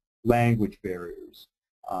appointment, language barriers,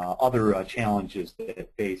 other challenges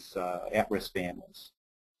that face at-risk families.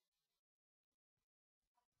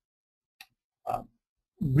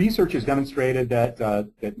 Research has demonstrated that,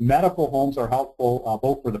 that medical homes are helpful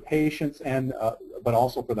both for the patients and but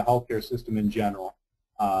also for the healthcare system in general.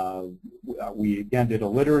 We again did a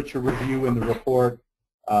literature review in the report.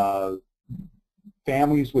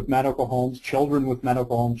 Families with medical homes, children with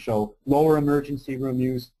medical homes show lower emergency room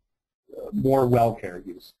use, more well care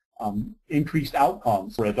use, increased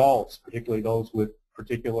outcomes for adults, particularly those with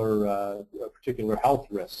particular health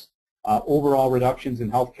risks, overall reductions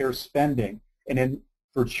in healthcare spending, and then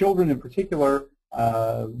for children in particular,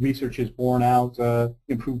 research has borne out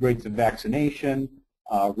improved rates of vaccination,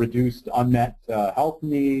 reduced unmet health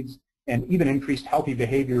needs, and even increased healthy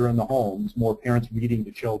behavior in the homes, more parents reading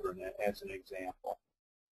to children as an example.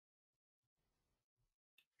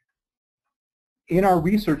 In our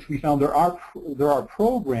research, we found there are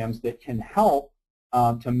programs that can help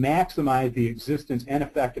to maximize the existence and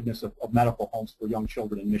effectiveness of medical homes for young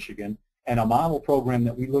children in Michigan. And a model program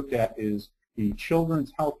that we looked at is the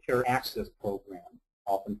Children's Healthcare Access Program,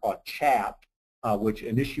 often called CHAP, which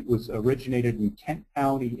was originated in Kent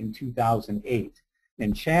County in 2008.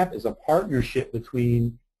 And CHAP is a partnership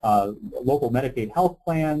between local Medicaid health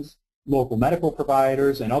plans, local medical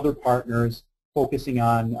providers, and other partners focusing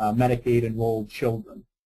on Medicaid-enrolled children.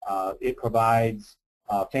 It provides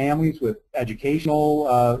families with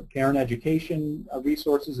educational care and education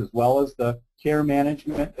resources, as well as the care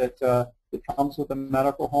management that comes with a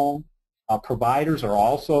medical home. Providers are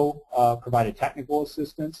also provided technical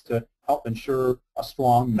assistance to help ensure a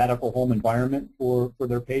strong medical home environment for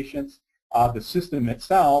their patients. The system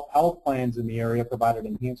itself, health plans in the area provided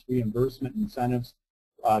enhanced reimbursement incentives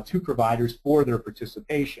to providers for their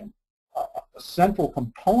participation. A central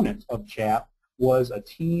component of CHAP was a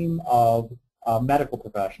team of medical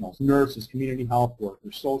professionals, nurses, community health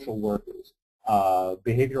workers, social workers,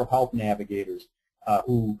 behavioral health navigators,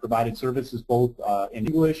 who provided services both in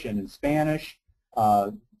English and in Spanish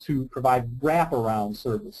to provide wraparound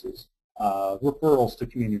services, referrals to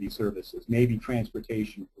community services, maybe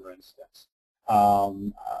transportation, for instance.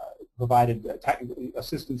 Provided technical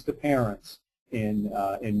assistance to parents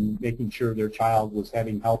in making sure their child was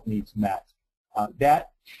having health needs met.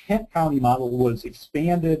 That Kent County model was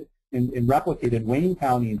expanded and replicated in Wayne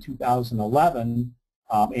County in 2011,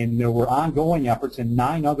 and there were ongoing efforts in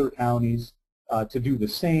 9 other counties to do the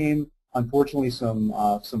same. Unfortunately,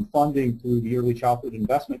 some funding through the Early Childhood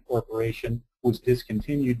Investment Corporation was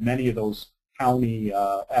discontinued. Many of those county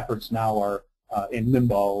efforts now are in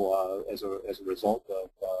limbo as a result of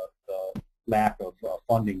the lack of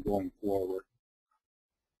funding going forward.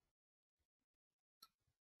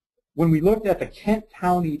 When we looked at the Kent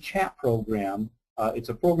County CHAP program, it's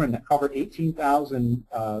a program that covered 18,000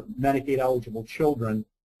 Medicaid-eligible children.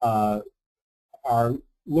 Our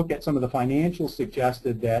look at some of the financials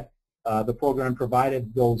suggested that the program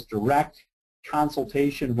provided those direct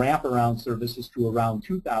consultation wraparound services to around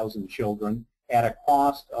 2,000 children at a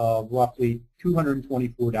cost of roughly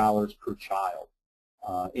 $224 per child.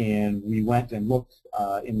 And we went and looked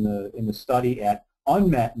in the study at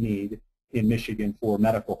unmet need in Michigan for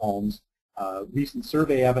medical homes. Recent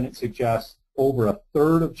survey evidence suggests over a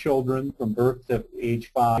third of children from birth to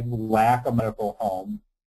age 5 lack a medical home.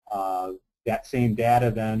 That same data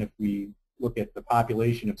then, if we look at the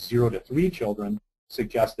population of 0 to 3 children,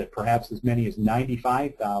 suggests that perhaps as many as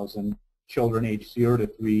 95,000 children aged 0 to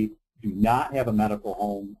 3 do not have a medical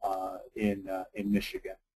home in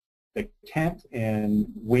Michigan. The Kent and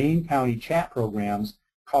Wayne County CHAP programs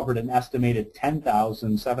covered an estimated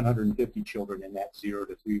 10,750 children in that 0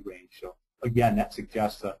 to 3 range. So again, that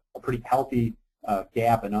suggests a pretty healthy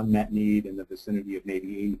gap and unmet need in the vicinity of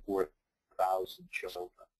maybe 84,000 children.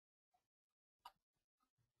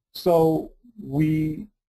 So we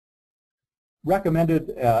recommended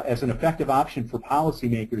as an effective option for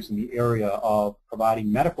policymakers in the area of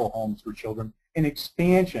providing medical homes for children an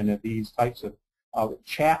expansion of these types of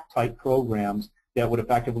CHAP-type programs that would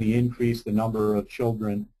effectively increase the number of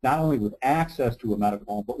children not only with access to a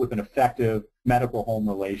medical home, but with an effective medical home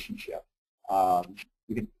relationship.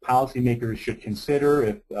 Policymakers should consider,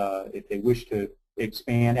 if they wish to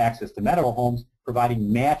expand access to medical homes,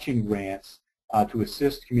 providing matching grants to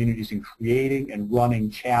assist communities in creating and running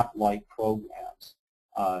CHAP-like programs.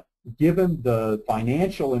 Given the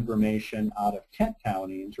financial information out of Kent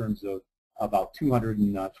County in terms of about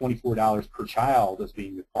 $224 per child as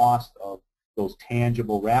being the cost of those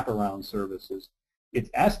tangible wraparound services, it's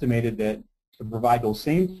estimated that to provide those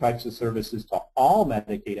same types of services to all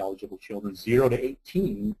Medicaid-eligible children, 0 to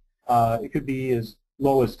 18, it could be as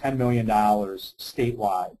low as $10 million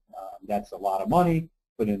statewide. That's a lot of money,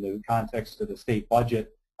 but in the context of the state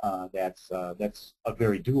budget, that's a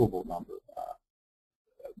very doable number.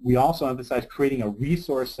 We also emphasize creating a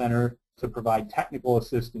resource center to provide technical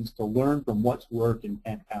assistance to learn from what's worked in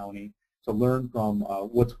Kent County, to learn from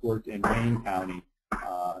what's worked in Wayne County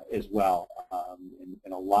as well,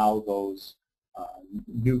 and allow those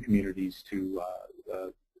new communities to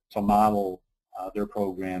model their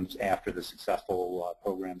programs after the successful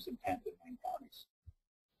programs in Kent and Wayne counties.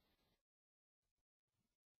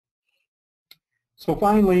 So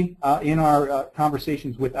finally, in our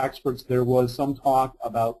conversations with experts, there was some talk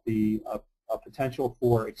about the potential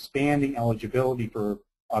for expanding eligibility for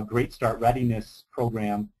a Great Start Readiness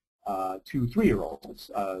program to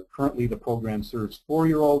 3-year-olds. Currently, the program serves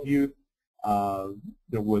 4-year-old youth.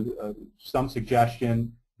 There was some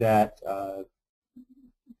suggestion that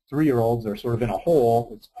 3-year-olds are sort of in a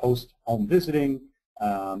hole. It's post-home visiting.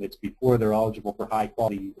 It's before they're eligible for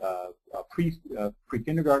high-quality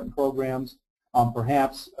pre-kindergarten programs.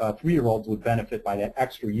 Perhaps 3-year-olds would benefit by that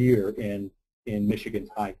extra year in Michigan's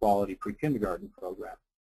high-quality pre-kindergarten program.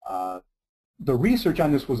 The research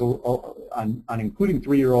on this was on including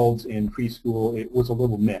 3-year-olds in preschool. It was a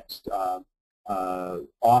little mixed,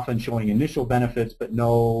 often showing initial benefits, but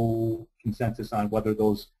no consensus on whether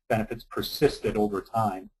those benefits persisted over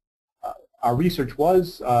time. Our research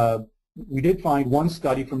was, we did find one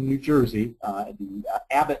study from New Jersey, the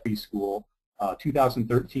Abbott Preschool,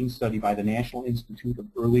 2013 study by the National Institute of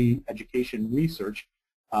Early Education Research,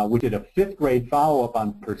 which did a 5th grade follow-up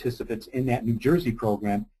on participants in that New Jersey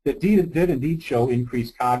program that did indeed show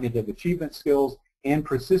increased cognitive achievement skills and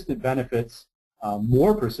persistent benefits,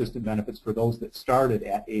 more persistent benefits for those that started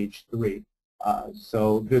at age 3.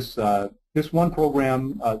 So this one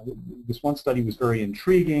program, this one study was very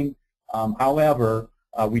intriguing. However,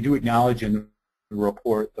 we do acknowledge in the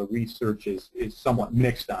report the research is somewhat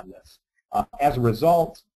mixed on this. As a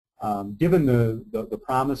result, given the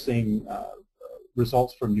promising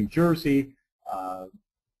results from New Jersey,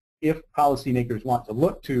 if policymakers want to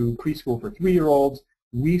look to preschool for 3-year-olds,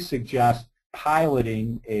 we suggest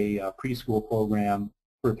piloting a preschool program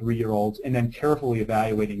for 3-year-olds and then carefully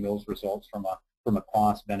evaluating those results from a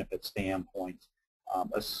cost-benefit standpoint,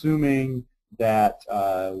 assuming that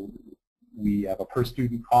we have a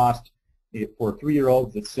per-student cost for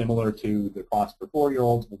 3-year-olds that's similar to the cost for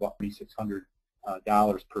 4-year-olds, of about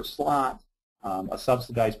 $3,600 per slot. A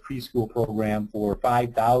subsidized preschool program for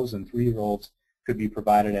 5,000 3-year-olds could be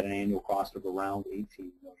provided at an annual cost of around $18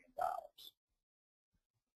 million.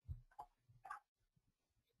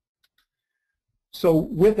 So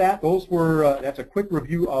with that, that's a quick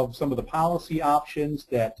review of some of the policy options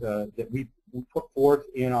that we put forth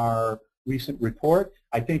in our recent report.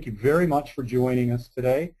 I thank you very much for joining us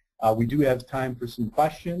today. We do have time for some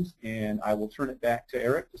questions, and I will turn it back to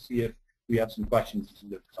Eric to see if we have some questions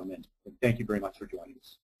that have come in. Thank you very much for joining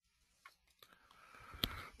us.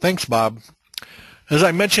 Thanks, Bob. As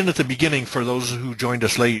I mentioned at the beginning, for those who joined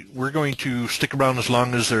us late, we're going to stick around as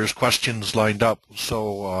long as there's questions lined up.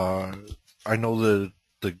 So I know the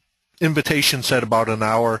invitation said about an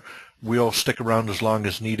hour. We'll stick around as long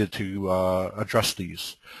as needed to address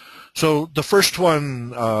these. So the first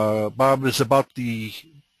one, Bob, is about the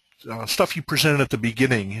stuff you presented at the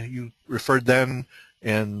beginning. You referred then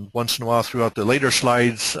and once in a while throughout the later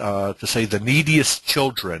slides to say the neediest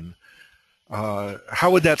children. How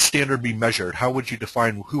would that standard be measured? How would you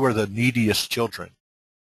define who are the neediest children?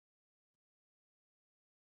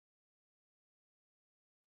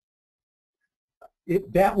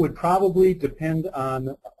 That would probably depend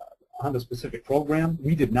on the specific program.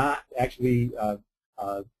 We did not actually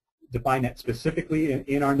define that specifically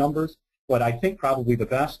in our numbers, but I think probably the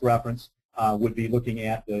best reference would be looking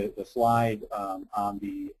at the slide on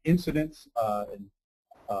the incidence and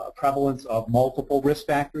prevalence of multiple risk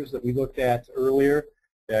factors that we looked at earlier.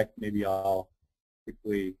 In fact, maybe I'll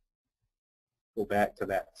quickly go back to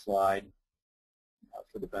that slide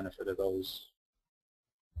for the benefit of those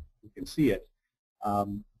who can see it.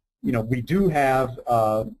 You know, we do have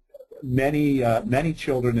many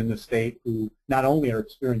children in the state who not only are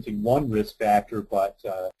experiencing one risk factor, but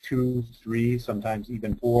 2, 3, sometimes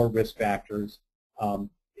even 4 risk factors.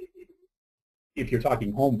 If you're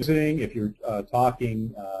talking home visiting, if you're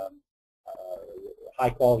talking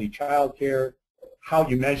high-quality child care, how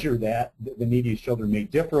you measure that, the neediest children may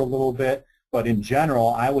differ a little bit, but in general,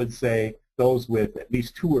 I would say those with at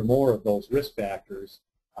least 2 or more of those risk factors,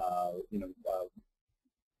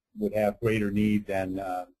 would have greater need than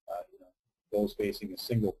those facing a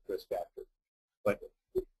single risk factor. But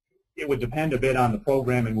it would depend a bit on the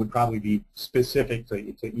program and would probably be specific to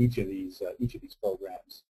each of these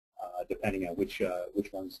programs, depending on which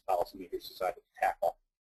ones policymakers decide to tackle.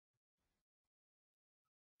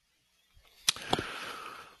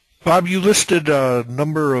 Bob, you listed a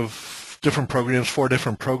number of different programs, 4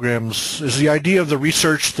 different programs. Is the idea of the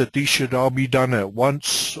research that these should all be done at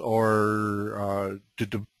once, or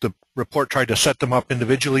did the report try to set them up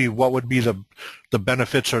individually? What would be the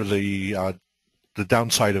benefits or the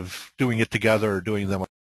downside of doing it together or doing them?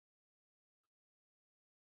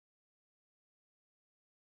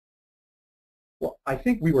 Well, I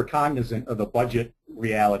think we were cognizant of the budget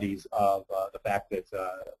realities of the fact that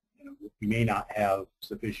we may not have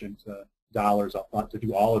sufficient dollars up front to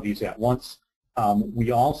do all of these at once.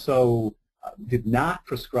 We also did not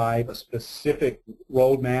prescribe a specific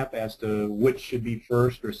roadmap as to which should be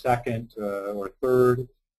first or second or third.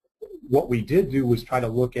 What we did do was try to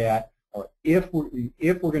look at, or if we're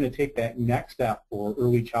going to take that next step for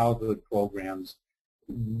early childhood programs,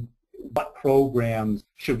 what programs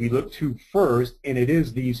should we look to first? And it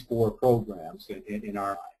is these 4 programs in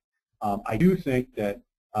our mind. I do think that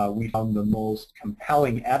we found the most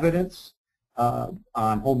compelling evidence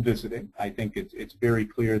on home visiting. I think it's very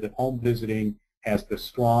clear that home visiting has the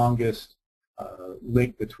strongest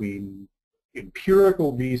link between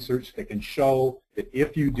empirical research that can show that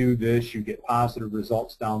if you do this, you get positive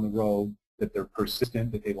results down the road, that they're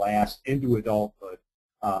persistent, that they last into adulthood.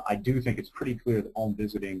 I do think it's pretty clear that home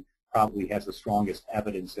visiting probably has the strongest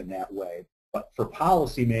evidence in that way. But for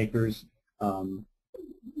policymakers,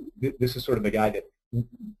 this is sort of a guide that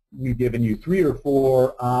we've given you 3 or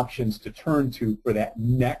 4 options to turn to for that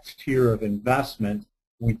next tier of investment.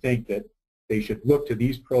 We think that they should look to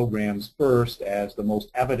these programs first as the most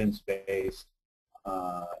evidence-based,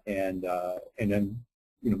 and then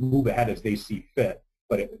move ahead as they see fit.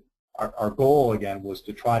 But our goal again was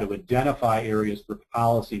to try to identify areas for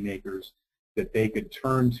policymakers that they could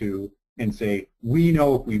turn to and say, we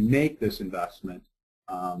know if we make this investment,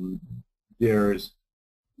 there's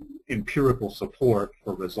empirical support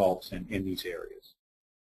for results in these areas.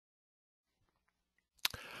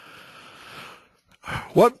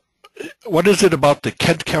 What is it about the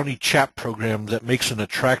Kent County CHAP program that makes an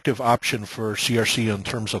attractive option for CRC in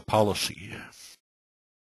terms of policy?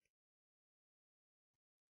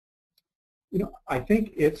 I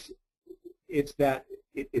think it's that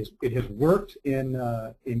it has worked in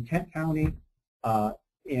Kent County,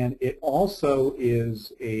 and it also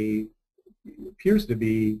appears to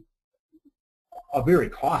be a very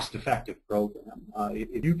cost-effective program.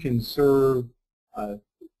 If you can serve,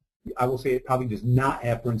 I will say it probably does not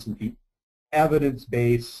have, for instance, the evidence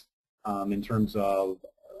base in terms of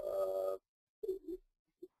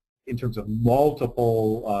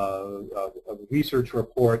multiple research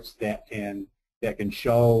reports that can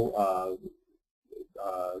show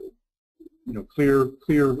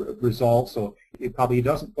clear results. So it probably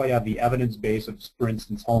doesn't quite have the evidence base of, for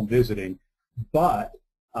instance, home visiting, but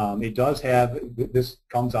it does have. This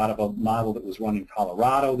comes out of a model that was run in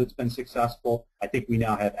Colorado that's been successful. I think we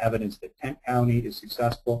now have evidence that Kent County is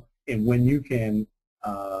successful, and when you can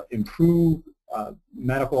improve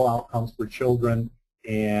medical outcomes for children,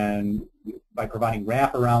 and by providing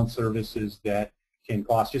wraparound services that can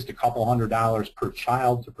cost just a couple $100 per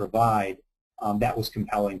child to provide, that was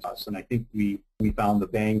compelling to us. And I think we found the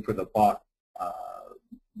bang for the buck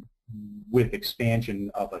with expansion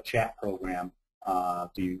of a CHAP program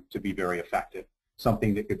to be very effective.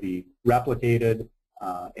 Something that could be replicated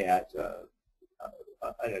at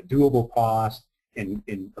a doable cost and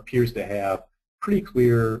appears to have pretty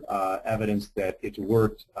clear evidence that it's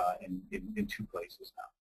worked in 2 places now.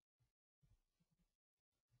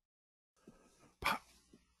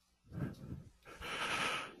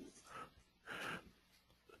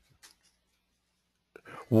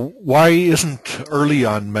 Why isn't early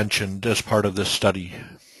on mentioned as part of this study?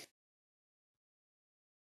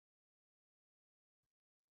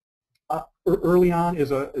 Early on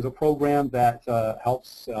is a program that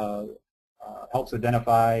helps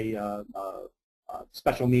identify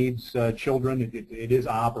special needs children. It is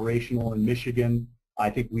operational in Michigan. I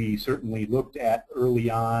think we certainly looked at early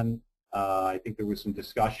on. I think there were some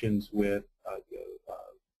discussions with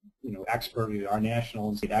experts, our national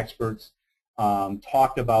and state experts,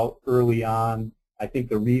 talked about early on. I think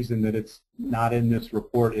the reason that it's not in this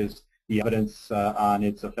report is the evidence on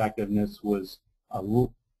its effectiveness was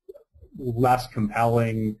less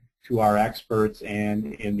compelling to our experts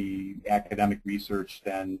and in the academic research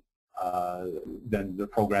than the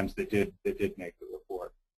programs that did make the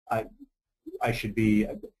report. I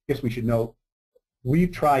guess we should note,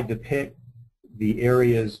 we've tried to pick the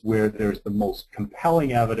areas where there's the most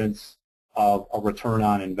compelling evidence of a return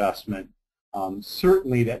on investment.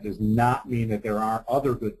 Certainly that does not mean that there aren't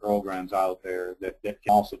other good programs out there that can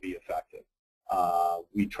also be effective.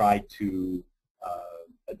 We try to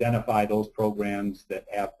identify those programs that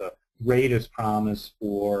have the greatest promise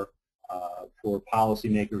for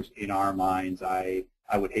policymakers in our minds. I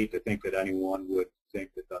would hate to think that anyone would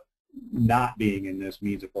think that the not being in this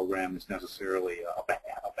means a program is necessarily a bad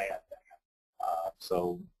thing.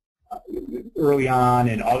 So early on,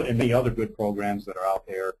 and many other good programs that are out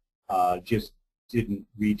there just didn't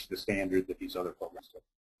reach the standard that these other programs did.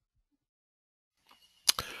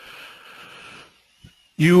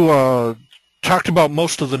 You talked about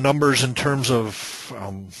most of the numbers in terms of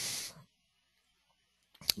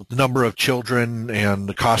the number of children and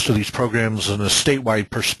the cost of these programs in a statewide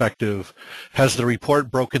perspective. Has the report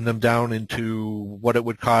broken them down into what it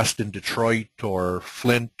would cost in Detroit or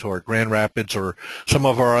Flint or Grand Rapids or some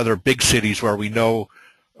of our other big cities where we know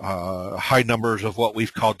high numbers of what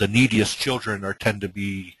we've called the neediest children tend to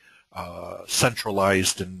be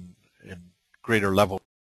centralized in greater level?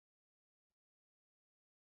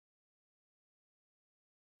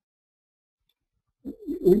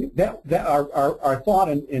 Our thought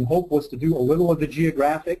and hope was to do a little of the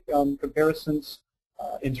geographic comparisons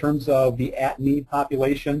in terms of the at-need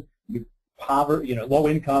population. Poverty, low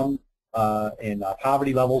income and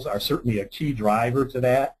poverty levels are certainly a key driver to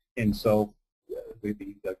that, and so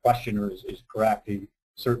the questioner is correct.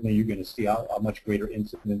 Certainly you're going to see a much greater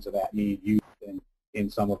incidence of at-need youth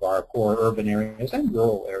in some of our poor urban areas and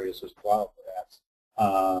rural areas as well, perhaps.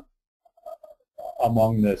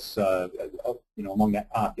 Among this, among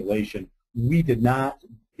that population, we did not,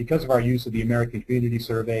 because of our use of the American Community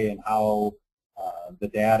Survey and how the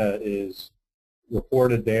data is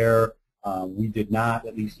reported there, we did not,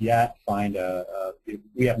 at least yet, find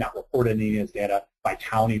we have not reported any of this data by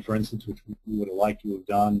county, for instance, which we would have liked to have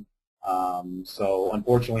done. So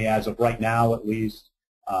unfortunately, as of right now, at least,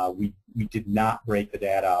 we did not break the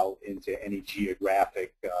data out into any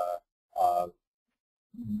geographic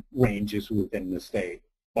ranges within the state.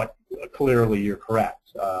 But clearly you're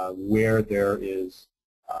correct. Where there is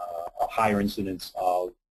a higher incidence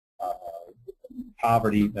of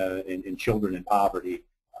poverty in children in poverty,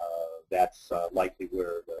 that's likely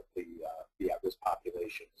where the at-risk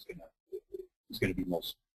population is going to be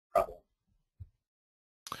most prevalent.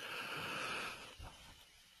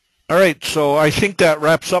 All right, so I think that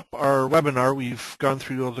wraps up our webinar. We've gone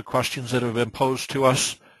through all the questions that have been posed to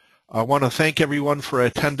us. I want to thank everyone for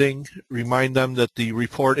attending. Remind them that the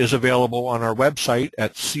report is available on our website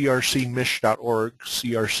at crcmich.org,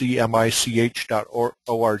 crcmich.org.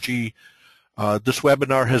 This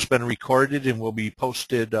webinar has been recorded and will be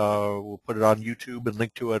posted. We'll put it on YouTube and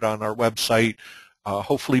link to it on our website.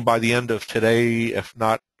 Hopefully by the end of today, if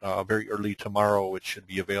not very early tomorrow, it should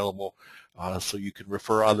be available so you can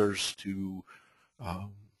refer others to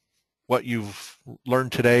what you've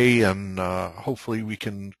learned today, and hopefully we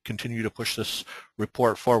can continue to push this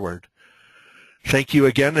report forward. Thank you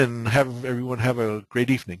again, and everyone have a great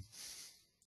evening.